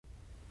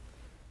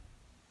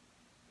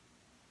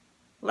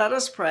Let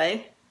us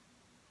pray.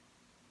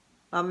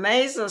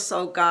 Amaze us,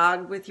 O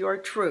God, with your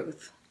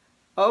truth.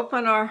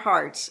 Open our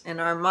hearts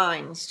and our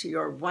minds to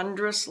your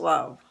wondrous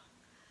love.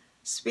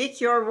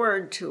 Speak your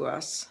word to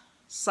us.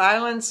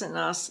 Silence in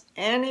us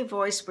any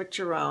voice but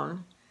your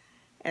own,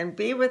 and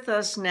be with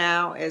us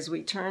now as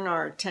we turn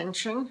our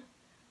attention,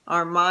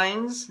 our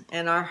minds,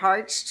 and our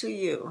hearts to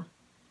you.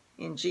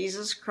 In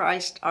Jesus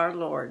Christ our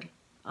Lord.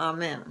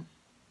 Amen.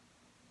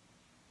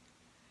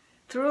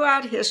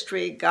 Throughout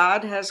history,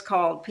 God has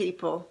called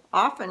people,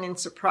 often in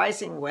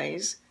surprising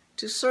ways,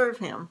 to serve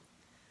him.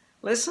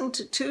 Listen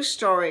to two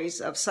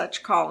stories of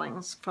such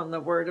callings from the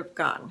Word of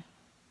God.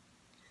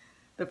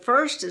 The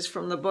first is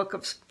from the book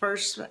of 1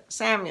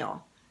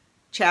 Samuel,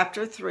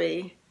 chapter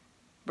 3,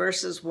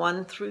 verses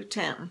 1 through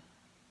 10.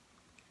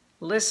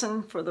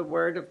 Listen for the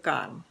Word of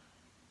God.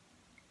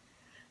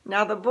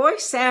 Now the boy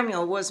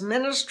Samuel was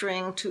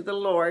ministering to the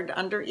Lord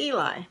under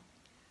Eli.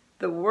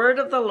 The word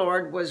of the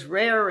Lord was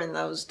rare in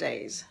those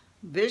days.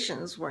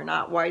 Visions were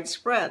not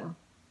widespread.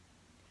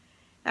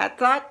 At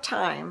that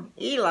time,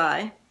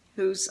 Eli,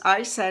 whose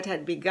eyesight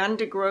had begun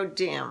to grow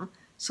dim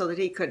so that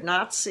he could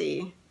not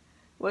see,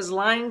 was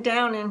lying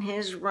down in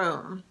his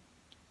room.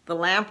 The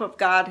lamp of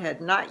God had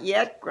not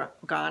yet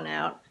gone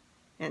out,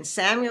 and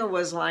Samuel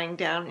was lying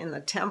down in the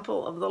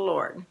temple of the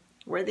Lord,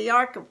 where the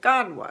ark of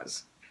God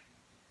was.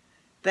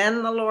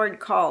 Then the Lord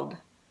called,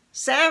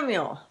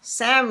 "Samuel,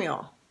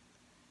 Samuel."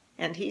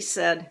 And he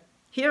said,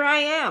 "Here I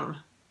am,"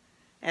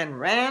 and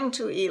ran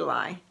to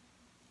Eli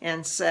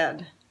and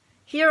said,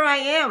 "Here I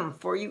am,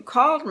 for you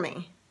called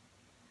me."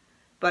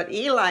 But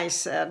Eli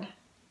said,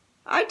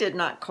 "I did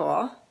not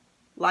call.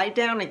 Lie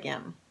down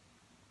again."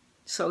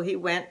 So he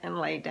went and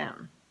lay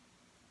down.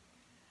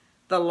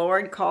 The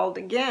Lord called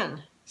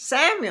again,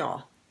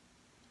 "Samuel."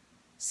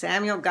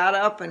 Samuel got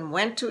up and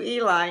went to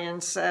Eli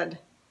and said,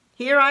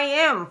 "Here I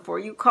am, for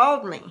you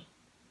called me."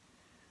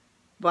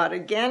 But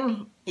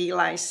again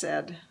Eli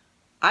said,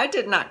 "I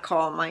did not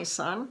call, my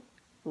son.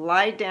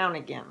 Lie down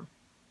again."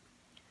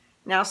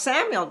 Now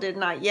Samuel did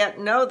not yet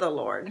know the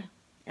Lord,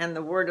 and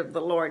the word of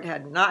the Lord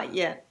had not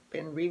yet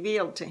been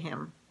revealed to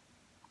him.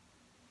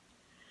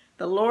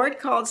 The Lord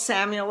called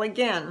Samuel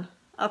again,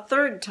 a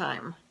third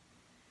time,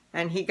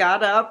 and he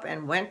got up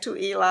and went to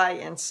Eli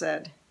and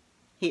said,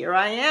 "Here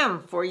I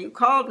am, for you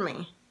called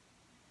me."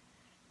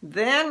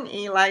 Then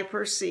Eli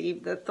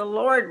perceived that the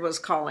Lord was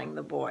calling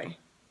the boy.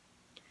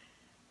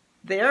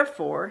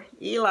 Therefore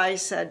Eli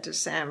said to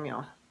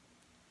Samuel,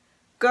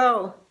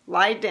 "Go,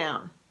 lie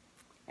down,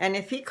 and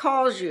if he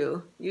calls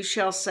you, you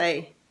shall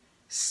say,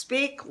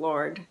 'Speak,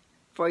 Lord,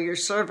 for your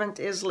servant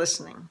is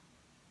listening.'"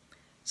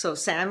 So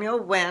Samuel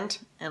went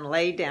and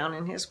lay down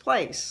in his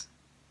place.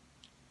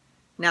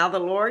 Now the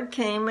Lord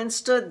came and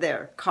stood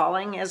there,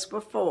 calling as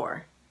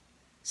before,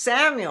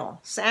 "Samuel,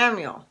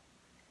 Samuel."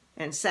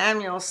 And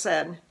Samuel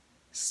said,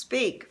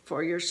 "Speak,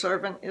 for your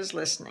servant is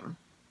listening."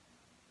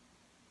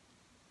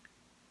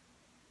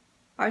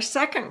 Our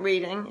second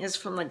reading is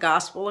from the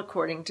Gospel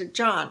according to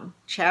John,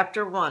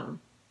 chapter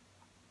 1,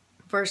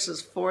 verses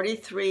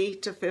 43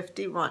 to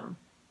 51.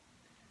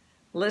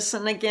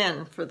 Listen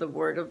again for the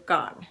word of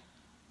God.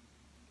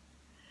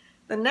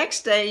 The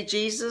next day,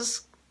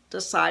 Jesus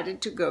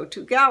decided to go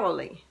to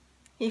Galilee.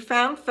 He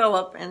found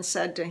Philip and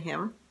said to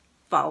him,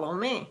 "Follow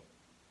me."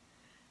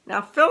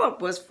 Now Philip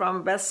was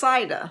from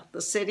Bethsaida,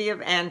 the city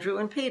of Andrew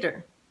and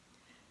Peter.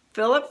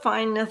 Philip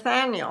found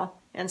Nathanael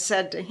and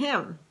said to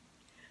him,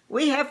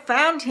 "We have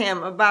found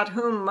him about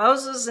whom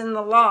Moses in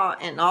the law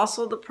and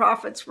also the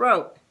prophets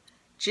wrote,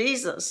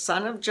 Jesus,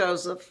 son of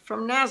Joseph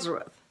from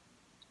Nazareth."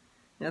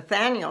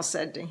 Nathanael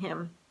said to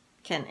him,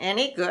 "Can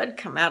any good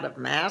come out of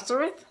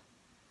Nazareth?"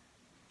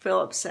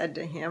 Philip said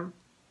to him,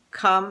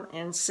 "Come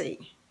and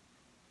see."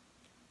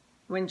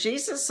 When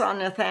Jesus saw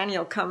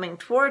Nathanael coming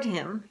toward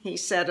him, he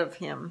said of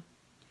him,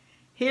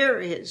 "Here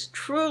is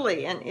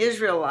truly an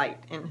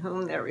Israelite in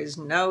whom there is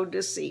no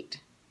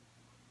deceit."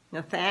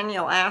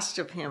 Nathanael asked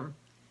of him,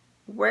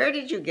 "Where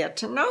did you get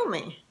to know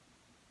me?"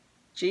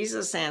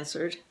 Jesus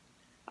answered,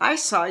 "I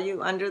saw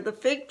you under the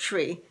fig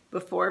tree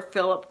before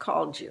Philip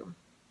called you."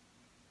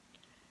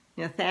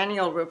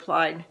 Nathanael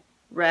replied,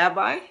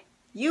 "Rabbi,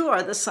 you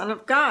are the Son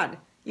of God.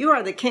 You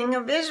are the King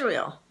of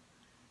Israel."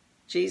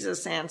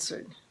 Jesus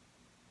answered,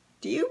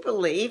 "Do you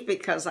believe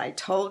because I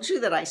told you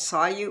that I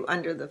saw you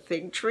under the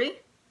fig tree?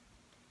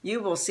 You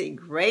will see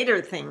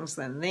greater things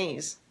than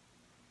these."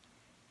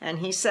 And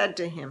he said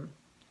to him,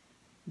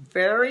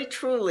 "Very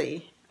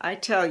truly, I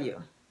tell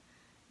you,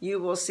 you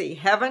will see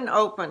heaven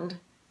opened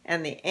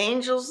and the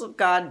angels of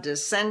God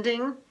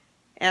descending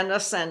and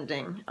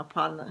ascending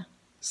upon the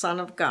Son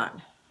of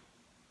God."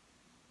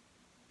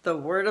 The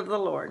word of the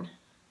Lord.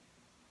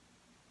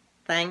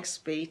 Thanks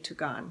be to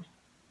God.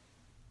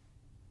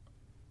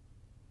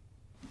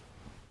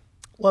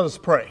 Let us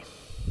pray.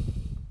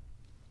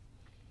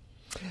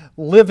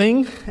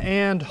 Living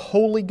and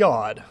holy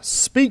God,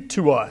 speak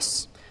to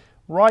us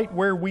right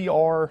where we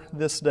are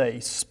this day.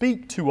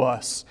 Speak to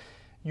us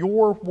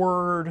your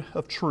word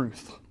of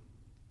truth.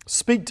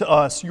 Speak to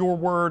us your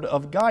word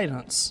of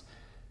guidance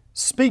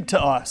Speak to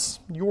us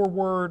your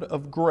word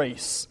of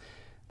grace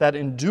that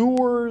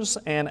endures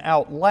and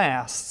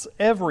outlasts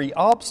every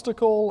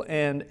obstacle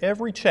and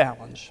every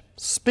challenge.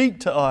 Speak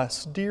to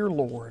us, dear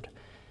Lord.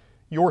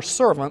 Your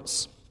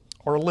servants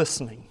are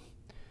listening.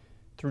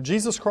 Through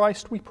Jesus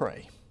Christ we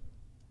pray.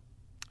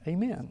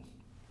 Amen.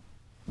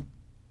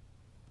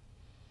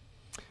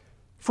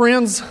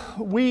 Friends,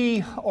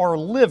 we are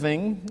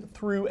living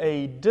through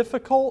a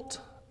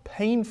difficult,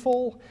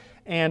 painful,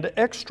 and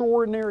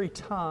extraordinary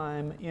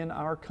time in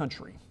our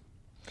country.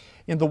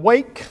 In the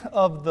wake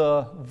of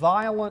the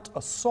violent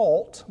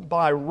assault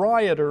by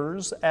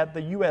rioters at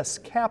the U.S.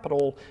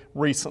 Capitol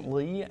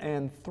recently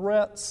and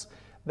threats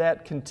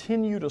that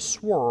continue to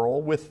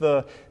swirl with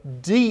the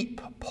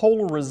deep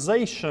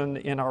polarization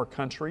in our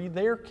country,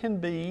 there can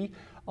be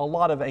a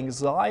lot of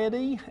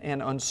anxiety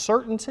and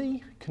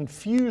uncertainty,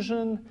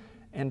 confusion,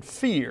 and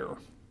fear.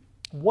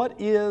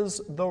 What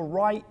is the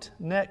right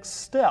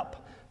next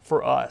step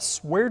for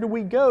us? Where do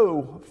we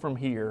go from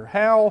here?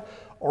 How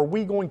are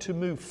we going to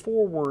move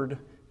forward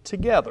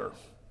together?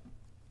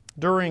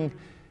 During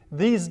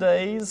these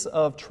days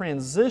of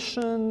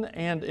transition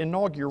and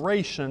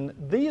inauguration,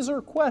 these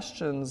are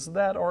questions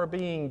that are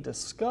being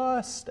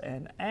discussed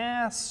and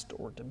asked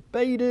or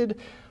debated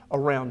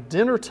around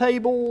dinner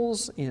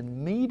tables,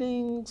 in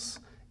meetings,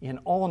 in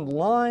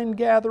online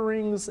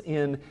gatherings,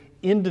 in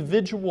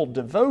individual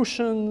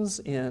devotions,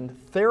 in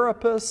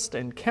therapist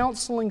and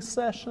counseling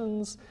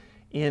sessions,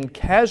 in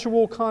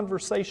casual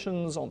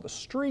conversations on the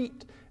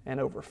street and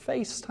over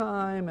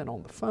FaceTime and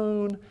on the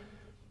phone.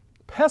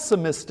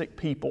 Pessimistic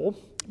people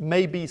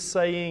may be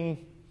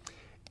saying,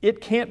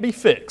 it can't be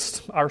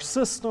fixed. Our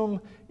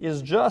system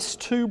is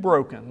just too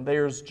broken.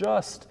 There's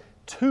just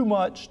too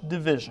much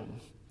division.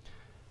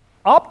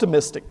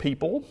 Optimistic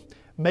people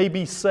may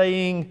be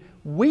saying,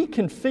 we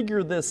can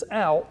figure this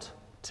out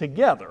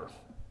together.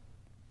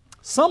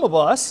 Some of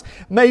us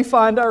may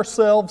find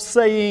ourselves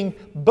saying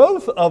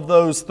both of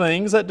those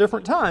things at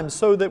different times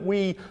so that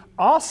we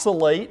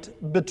oscillate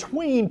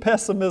between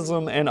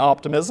pessimism and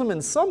optimism,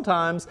 and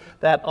sometimes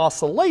that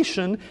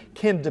oscillation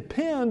can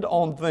depend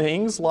on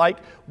things like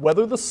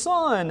whether the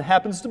sun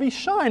happens to be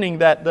shining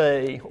that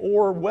day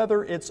or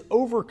whether it's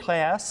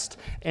overcast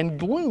and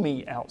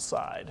gloomy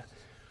outside.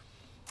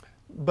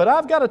 But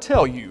I've got to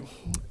tell you,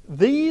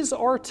 these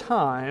are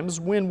times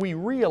when we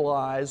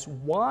realize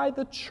why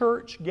the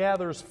church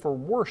gathers for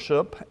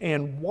worship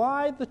and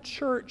why the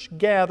church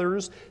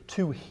gathers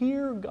to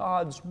hear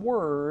God's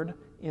Word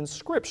in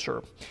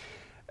Scripture.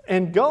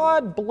 And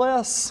God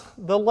bless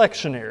the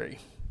lectionary.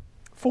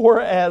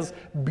 For as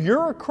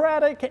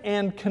bureaucratic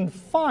and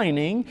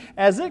confining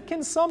as it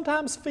can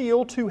sometimes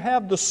feel to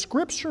have the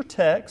Scripture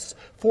text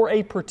for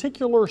a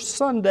particular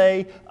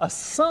Sunday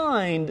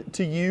assigned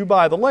to you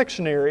by the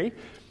lectionary,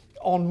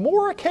 on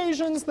more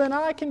occasions than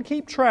I can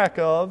keep track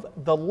of,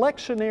 the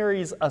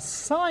lectionary's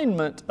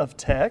assignment of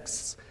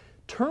texts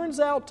turns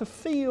out to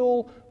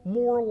feel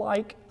more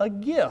like a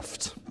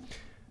gift.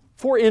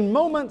 For in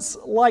moments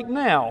like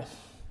now,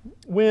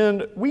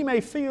 when we may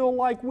feel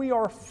like we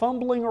are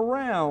fumbling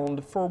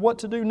around for what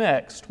to do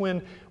next,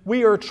 when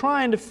we are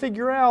trying to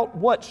figure out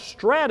what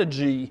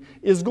strategy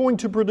is going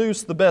to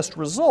produce the best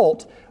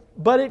result,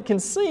 but it can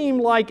seem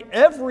like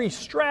every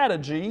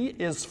strategy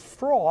is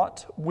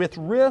fraught with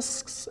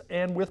risks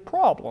and with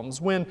problems.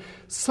 When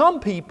some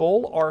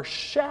people are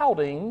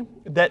shouting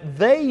that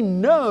they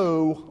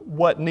know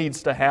what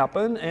needs to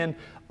happen, and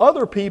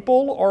other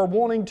people are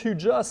wanting to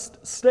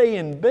just stay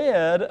in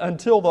bed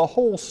until the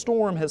whole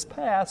storm has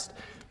passed,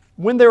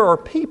 when there are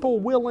people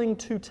willing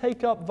to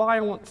take up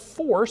violent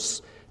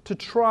force to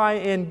try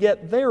and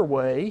get their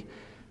way,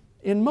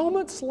 in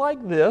moments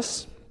like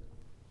this,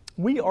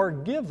 we are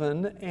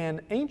given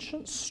an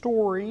ancient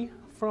story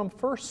from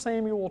 1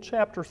 Samuel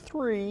chapter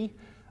 3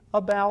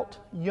 about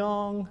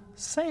young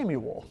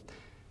Samuel.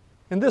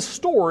 And this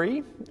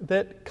story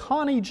that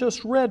Connie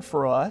just read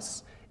for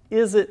us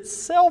is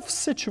itself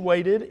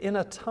situated in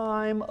a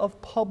time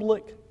of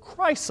public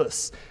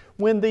crisis,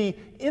 when the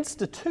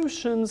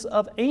institutions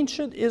of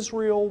ancient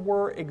Israel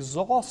were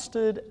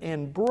exhausted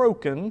and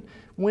broken,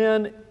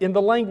 when, in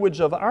the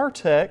language of our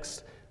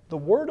text, the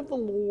word of the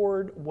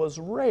Lord was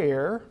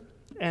rare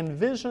and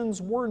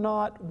visions were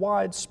not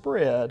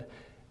widespread.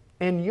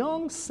 And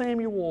young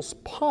Samuel's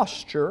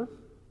posture,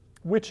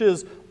 which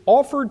is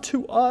offered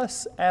to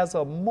us as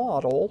a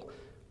model,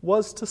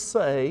 was to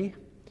say,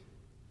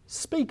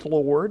 "Speak,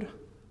 Lord,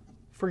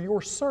 for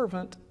your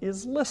servant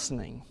is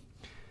listening."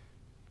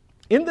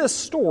 In this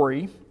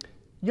story,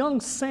 young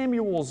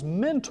Samuel's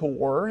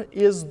mentor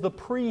is the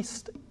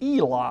priest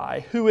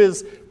Eli, who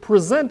is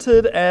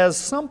presented as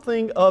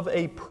something of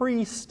a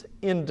priest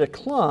in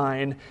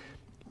decline.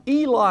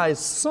 Eli's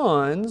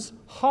sons,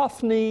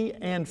 Hophni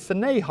and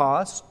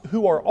Phinehas,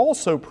 who are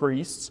also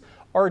priests,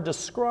 are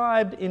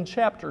described in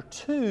chapter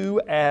 2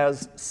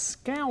 as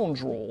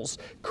scoundrels,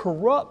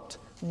 corrupt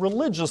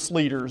religious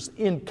leaders,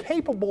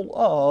 incapable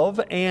of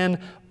and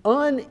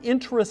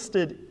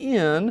uninterested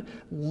in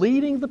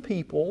leading the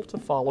people to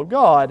follow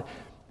God.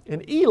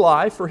 And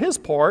Eli, for his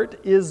part,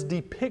 is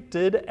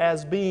depicted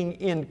as being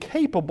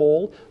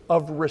incapable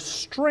of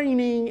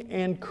restraining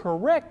and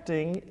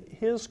correcting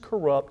his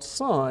corrupt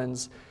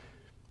sons.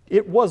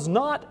 It was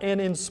not an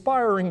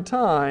inspiring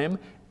time,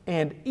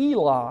 and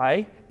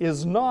Eli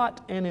is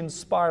not an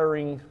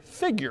inspiring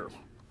figure.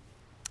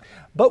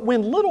 But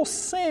when little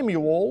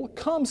Samuel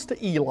comes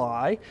to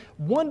Eli,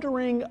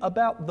 wondering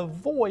about the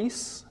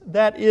voice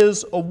that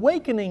is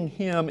awakening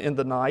him in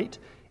the night,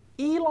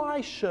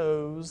 Eli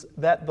shows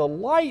that the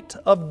light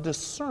of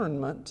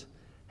discernment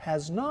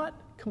has not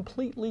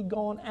completely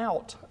gone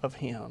out of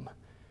him.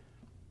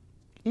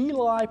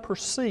 Eli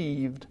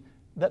perceived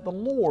that the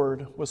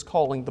Lord was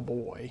calling the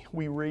boy.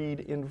 We read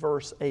in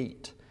verse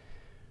 8.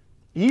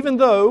 Even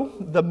though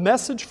the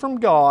message from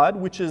God,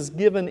 which is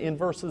given in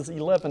verses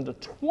 11 to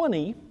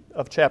 20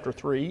 of chapter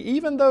 3,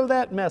 even though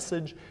that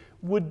message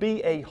would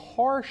be a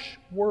harsh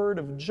word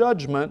of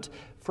judgment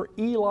for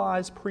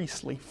Eli's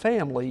priestly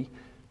family,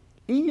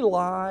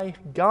 Eli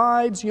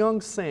guides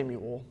young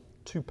Samuel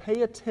to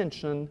pay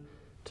attention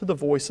to the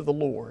voice of the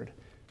Lord,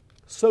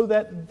 so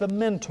that the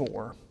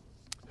mentor,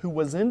 who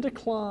was in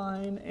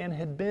decline and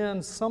had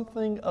been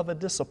something of a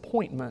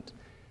disappointment,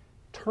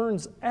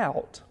 turns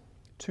out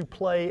to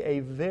play a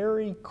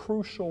very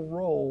crucial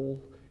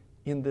role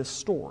in this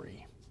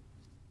story.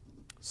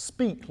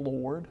 Speak,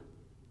 Lord.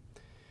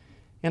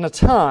 In a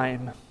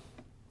time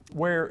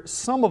where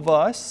some of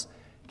us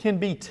can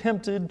be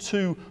tempted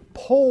to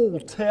poll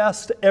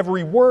test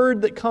every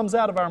word that comes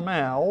out of our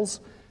mouths,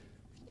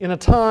 in a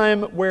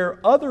time where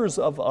others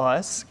of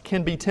us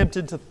can be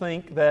tempted to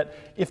think that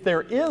if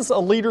there is a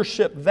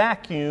leadership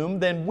vacuum,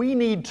 then we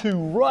need to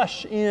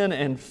rush in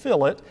and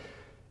fill it,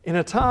 in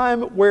a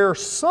time where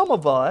some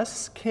of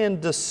us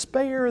can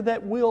despair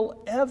that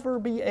we'll ever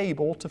be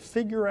able to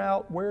figure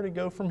out where to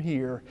go from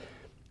here,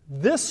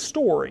 this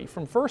story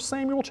from 1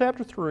 Samuel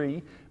chapter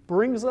 3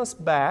 brings us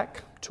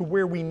back to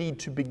where we need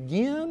to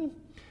begin,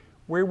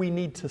 where we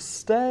need to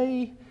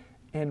stay,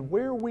 and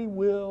where we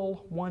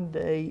will one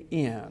day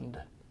end.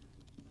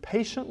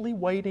 Patiently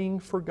waiting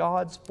for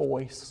God's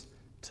voice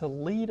to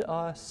lead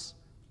us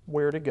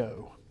where to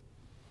go.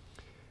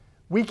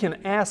 We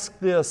can ask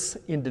this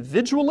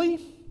individually.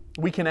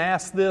 We can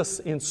ask this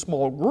in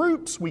small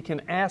groups. We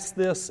can ask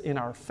this in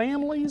our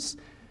families.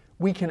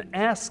 We can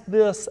ask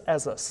this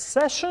as a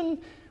session.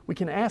 We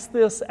can ask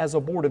this as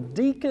a board of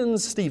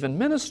deacons, Stephen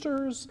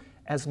ministers,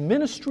 as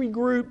ministry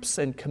groups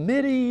and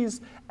committees,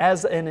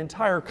 as an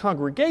entire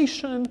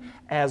congregation,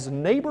 as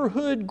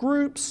neighborhood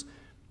groups.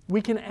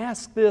 We can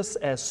ask this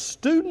as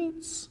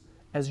students,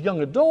 as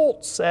young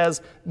adults,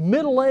 as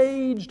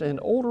middle-aged and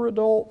older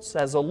adults,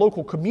 as a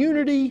local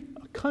community,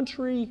 a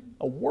country,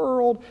 a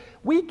world.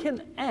 We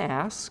can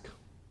ask,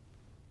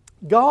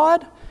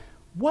 God,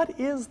 what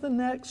is the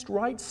next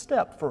right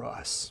step for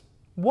us?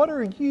 What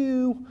are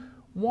you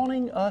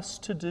wanting us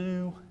to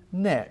do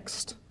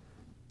next?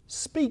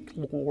 Speak,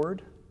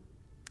 Lord,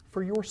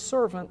 for your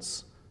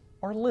servants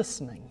are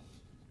listening.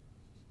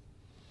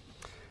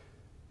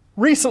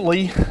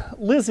 Recently,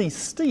 Lizzie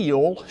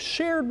Steele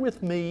shared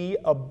with me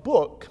a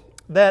book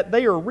that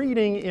they are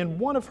reading in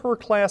one of her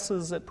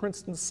classes at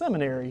Princeton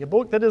Seminary, a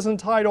book that is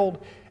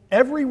entitled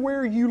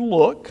Everywhere You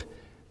Look,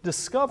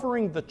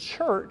 Discovering the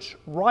Church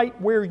Right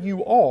Where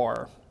You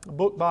Are, a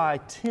book by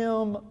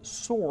Tim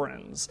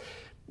Soerens.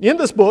 In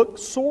this book,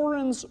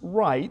 Soerens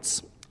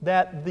writes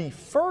that the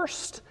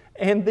first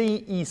and the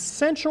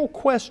essential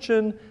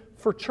question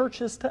for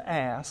churches to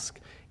ask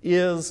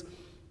is,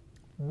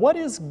 what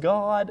is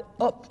God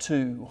up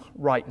to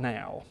right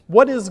now?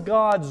 What is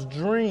God's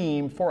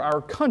dream for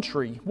our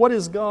country? What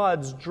is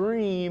God's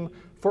dream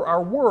for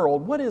our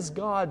world? What is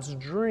God's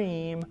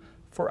dream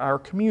for our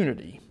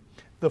community?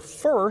 The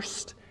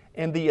first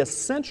and the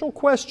essential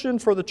question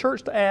for the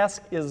church to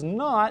ask is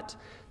not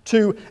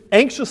to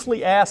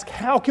anxiously ask,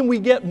 how can we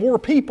get more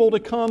people to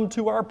come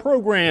to our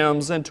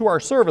programs and to our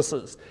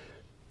services?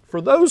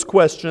 For those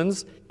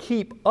questions,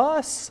 keep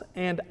us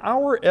and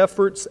our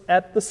efforts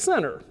at the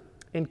center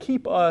and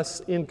keep us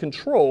in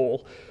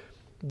control.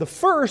 The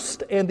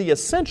first and the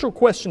essential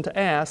question to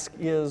ask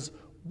is,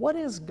 what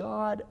is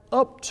God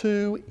up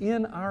to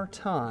in our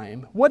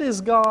time? What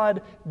is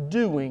God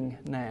doing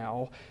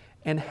now?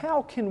 And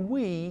how can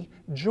we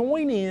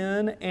join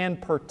in and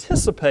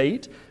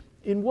participate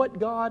in what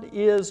God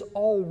is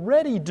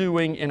already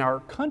doing in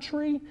our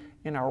country,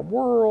 in our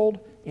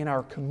world, in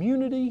our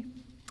community,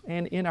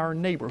 and in our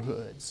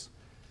neighborhoods?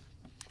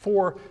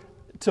 For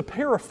to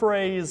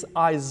paraphrase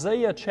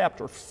Isaiah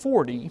chapter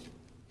 40,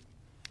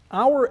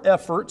 our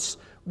efforts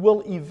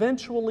will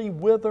eventually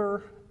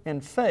wither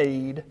and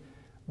fade,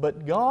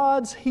 but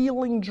God's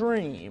healing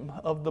dream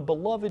of the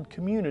beloved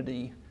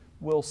community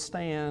will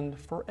stand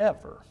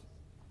forever.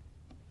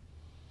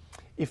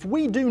 If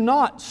we do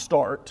not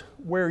start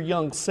where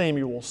young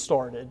Samuel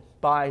started,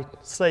 by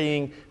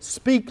saying,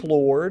 "Speak,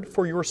 Lord,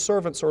 for your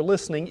servants are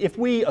listening," if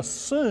we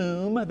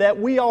assume that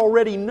we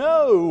already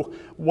know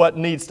what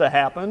needs to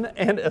happen,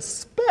 and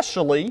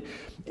especially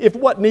if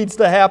what needs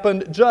to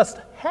happen just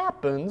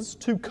happens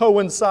to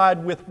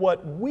coincide with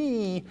what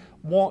we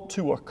want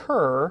to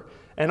occur,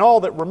 and all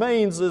that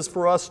remains is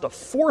for us to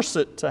force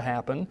it to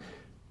happen,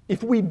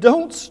 if we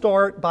don't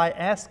start by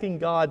asking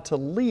God to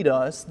lead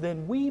us,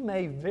 then we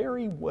may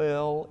very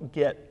well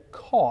get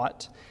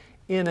caught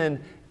in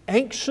an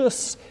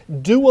anxious,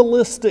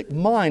 dualistic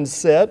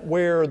mindset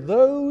where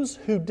those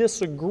who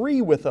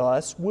disagree with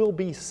us will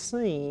be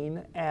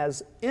seen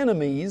as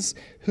enemies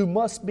who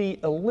must be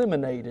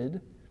eliminated,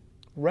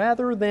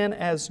 rather than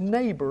as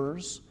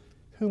neighbors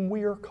whom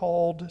we are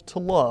called to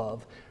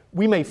love.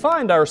 We may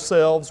find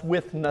ourselves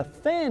with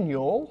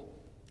Nathanael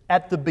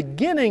at the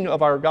beginning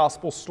of our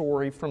gospel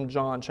story from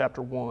John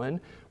chapter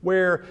 1,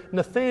 where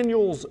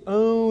Nathanael's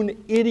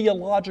own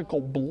ideological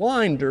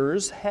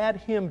blinders had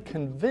him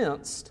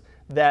convinced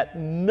that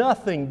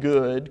nothing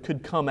good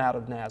could come out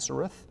of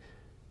Nazareth,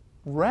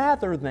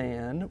 rather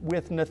than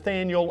with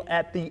Nathanael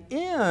at the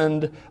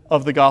end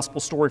of the gospel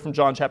story from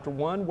John chapter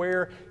 1,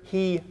 where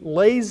he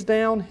lays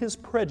down his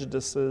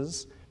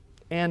prejudices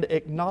and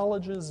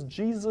acknowledges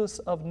Jesus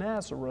of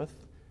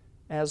Nazareth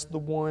as the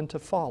one to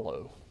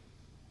follow.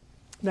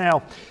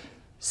 Now,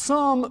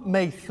 some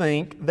may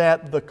think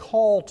that the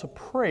call to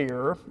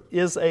prayer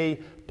is a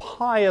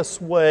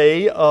pious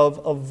way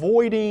of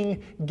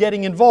avoiding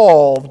getting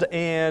involved,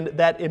 and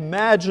that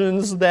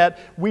imagines that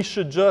we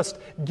should just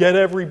get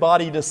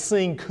everybody to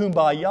sing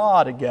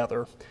Kumbaya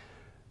together.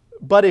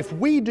 But if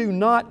we do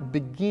not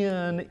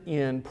begin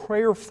in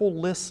prayerful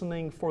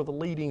listening for the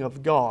leading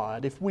of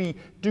God, if we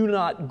do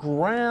not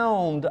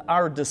ground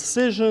our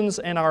decisions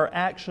and our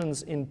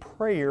actions in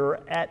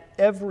prayer at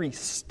every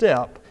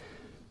step,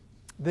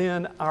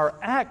 then our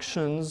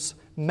actions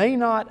may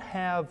not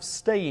have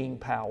staying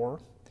power.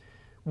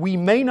 We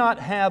may not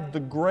have the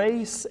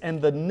grace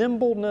and the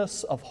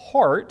nimbleness of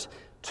heart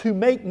to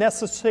make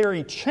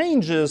necessary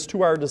changes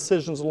to our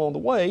decisions along the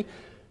way.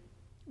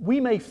 We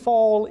may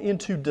fall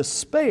into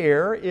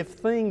despair if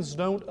things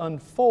don't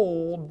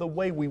unfold the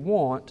way we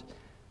want,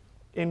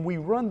 and we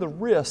run the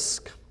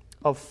risk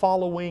of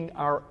following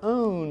our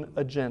own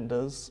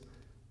agendas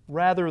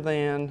rather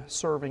than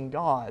serving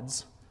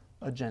God's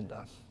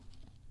agenda.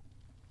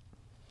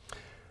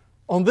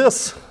 On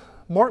this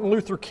Martin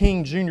Luther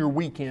King Jr.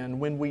 weekend,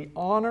 when we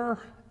honor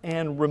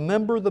and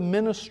remember the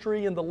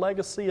ministry and the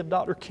legacy of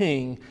Dr.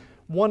 King,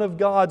 one of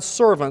God's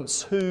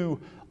servants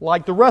who,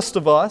 like the rest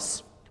of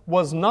us,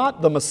 was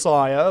not the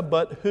Messiah,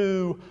 but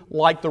who,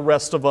 like the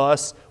rest of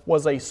us,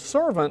 was a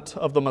servant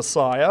of the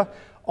Messiah,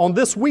 on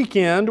this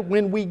weekend,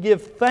 when we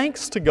give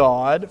thanks to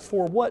God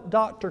for what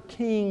Dr.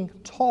 King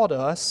taught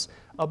us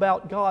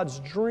about God's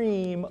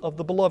dream of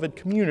the beloved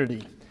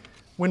community,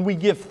 when we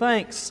give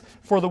thanks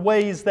for the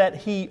ways that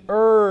He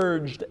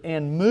urged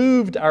and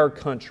moved our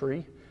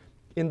country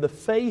in the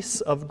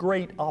face of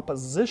great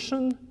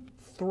opposition,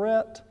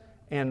 threat,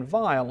 and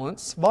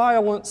violence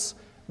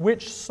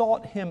which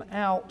sought Him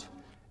out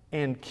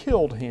and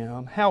killed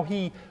Him, how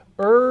He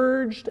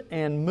urged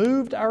and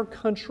moved our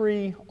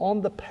country on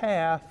the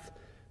path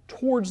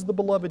towards the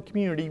beloved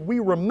community, we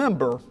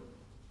remember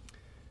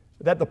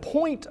that the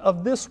point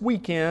of this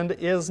weekend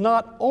is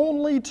not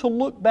only to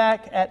look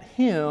back at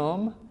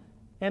Him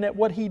and at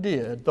what He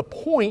did. The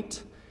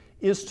point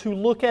is to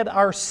look at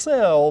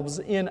ourselves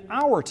in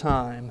our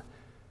time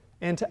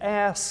and to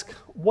ask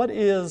what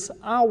is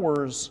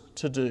ours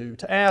to do,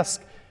 to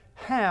ask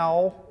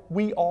how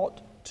we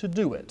ought to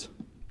do it.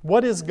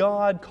 What is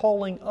God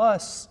calling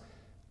us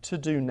to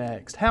do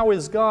next? How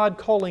is God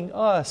calling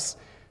us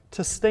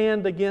to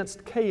stand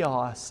against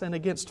chaos and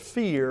against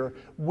fear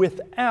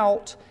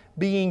without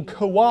being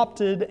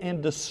co-opted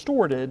and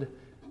distorted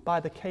by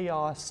the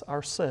chaos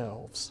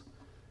ourselves?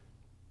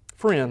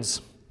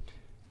 Friends,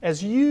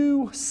 as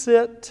you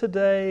sit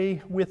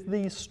today with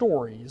these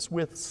stories,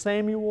 with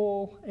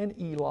Samuel and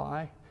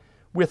Eli,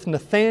 with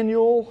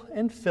Nathanael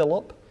and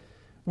Philip,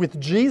 with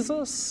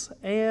Jesus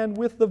and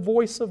with the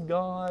voice of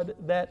God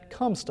that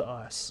comes to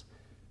us,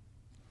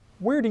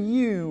 where do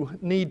you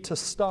need to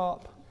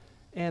stop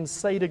and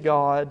say to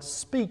God,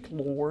 "Speak,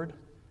 Lord,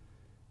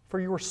 for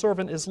your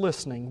servant is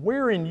listening"?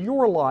 Where in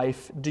your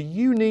life do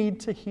you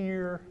need to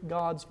hear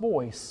God's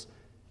voice,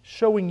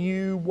 showing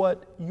you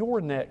what your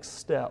next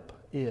step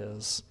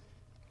is?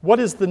 What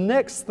is the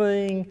next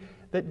thing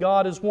that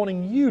God is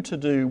wanting you to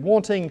do,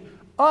 wanting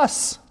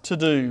us to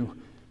do,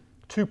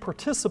 to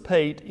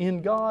participate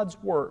in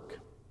God's work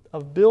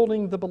of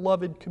building the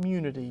beloved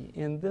community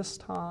in this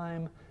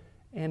time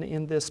and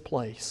in this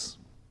place?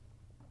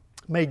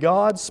 May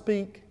God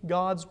speak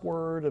God's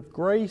word of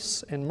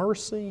grace and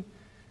mercy,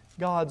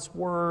 God's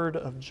word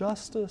of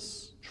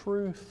justice,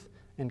 truth,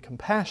 and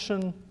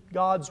compassion,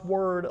 God's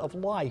word of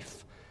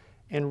life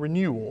and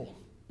renewal.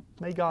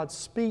 May God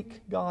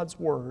speak God's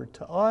word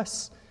to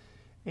us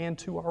and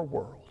to our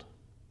world.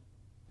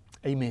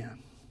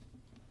 Amen.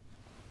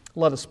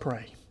 Let us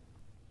pray.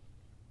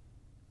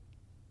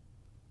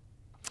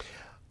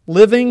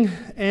 Living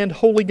and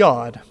holy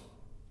God,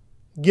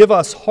 give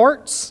us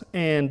hearts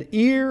and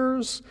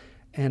ears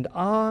and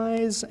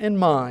eyes and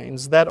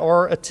minds that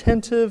are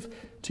attentive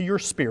to your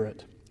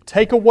Spirit.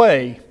 Take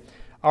away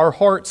our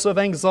hearts of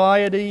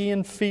anxiety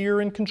and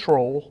fear and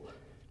control,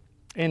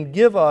 and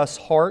give us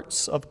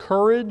hearts of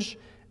courage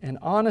and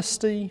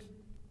honesty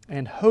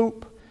and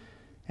hope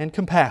and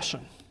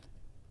compassion,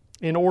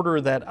 in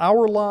order that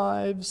our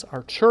lives,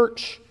 our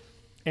church,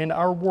 and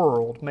our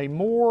world may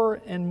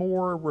more and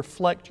more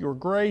reflect your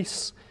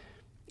grace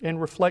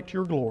and reflect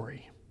your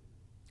glory.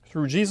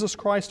 Through Jesus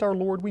Christ our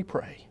Lord we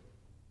pray.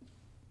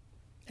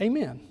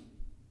 Amen.